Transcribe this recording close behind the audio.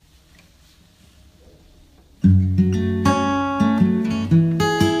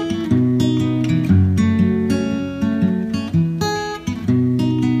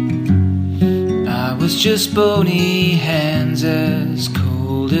just bony hands as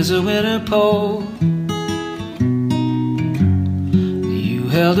cold as a winter pole. You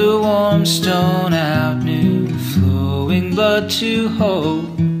held a warm stone out, new flowing blood to hold.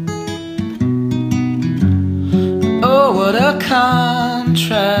 Oh, what a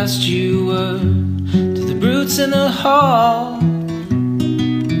contrast you were to the brutes in the hall.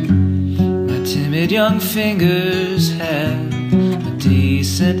 My timid young fingers held a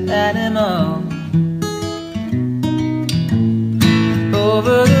decent animal.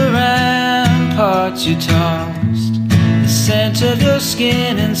 Over the ramparts you tossed the scent of your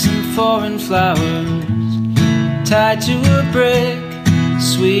skin and some foreign flowers, tied to a brick,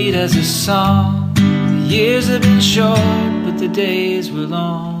 sweet as a song. The years have been short, but the days were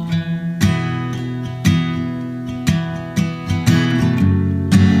long.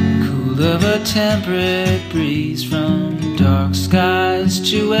 Cool of a temperate breeze from dark skies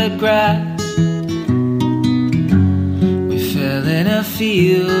to wet grass. In a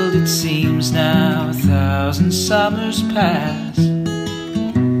field, it seems now 1,000 summers past. When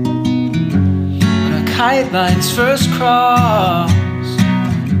a kite line's first cross,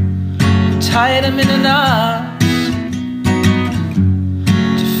 we tied them in a knot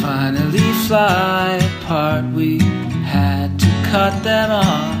to finally fly apart. We had to cut them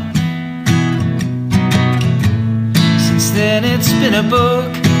off. Since then it's been a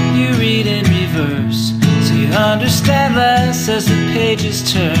book you read in reverse, so you understand less as the pages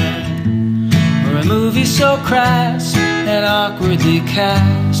turn, or a movie so crass and awkwardly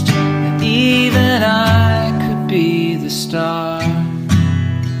cast that even I could be the star.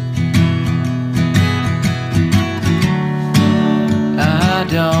 I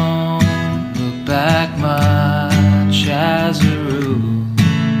don't look back much as a rule.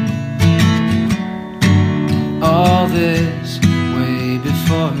 All this way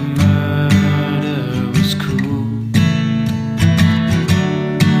before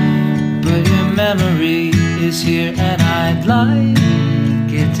memory is here and I'd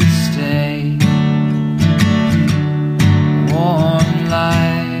like it to stay. Warm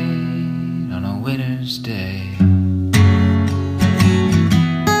light on a winter's day.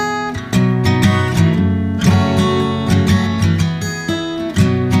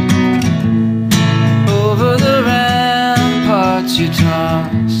 Over the ramparts you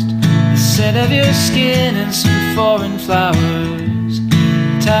tossed the scent of your skin and some foreign flowers,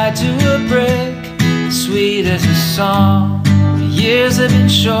 tied to a brick, sweet as a song. The years have been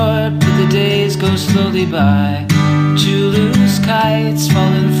short, but the days go slowly by. Two loose kites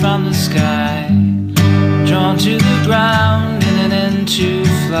falling from the sky, drawn to the ground in an end to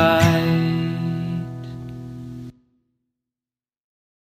fly.